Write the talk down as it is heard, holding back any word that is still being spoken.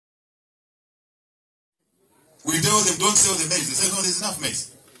We tell them, don't sell the maize. They say, no, there's enough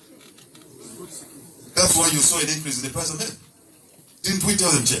maize. That's why you saw an increase in the price of milk. Didn't we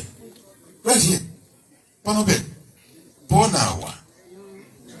tell them, Chair? Right here. Panobe. Bonawa.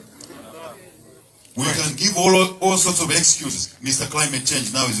 We can give all sorts of excuses. Mr. Climate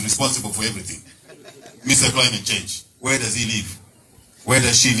Change now is responsible for everything. Mr. Climate Change. Where does he live? Where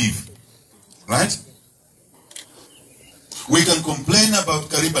does she live? Right? We can complain about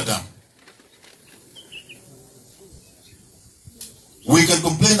Kariba Dam. We can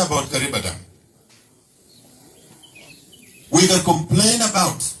complain about Kariba Dam. We can complain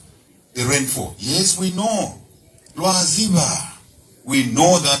about the rainfall. Yes, we know. Lwaziba. We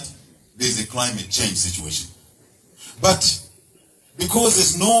know that there's a climate change situation. But because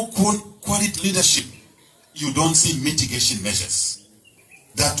there's no quality leadership, you don't see mitigation measures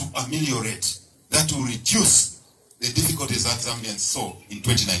that will ameliorate, that will reduce the difficulties that Zambians saw in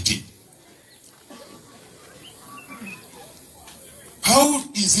 2019. How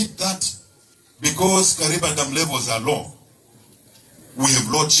is it that because Kariba Dam levels are low, we have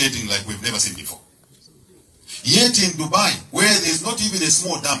load shedding like we've never seen before? Yet in Dubai, where there's not even a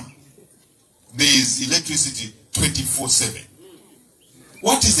small dam, there is electricity 24/7.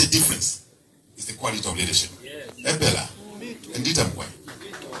 What is the difference? It's the quality of leadership. Ebela, and Ditamwe.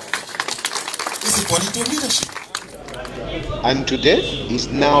 It's the quality of leadership. And today, he's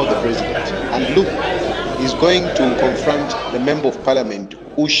now the president. And look, he's going to confront the member of parliament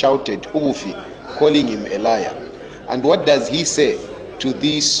who shouted Ubufi, calling him a liar. And what does he say to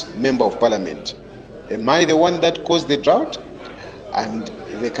this member of parliament? Am I the one that caused the drought? And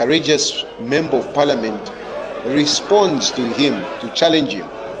the courageous member of parliament responds to him, to challenge him.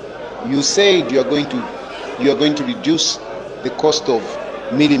 You said you are going to reduce the cost of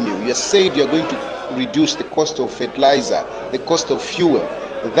mealie meal. You said you are going to reduce the cost of fertilizer, the cost of fuel.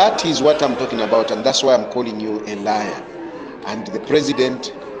 That is what I'm talking about, and that's why I'm calling you a liar. And the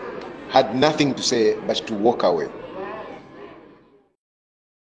president had nothing to say but to walk away.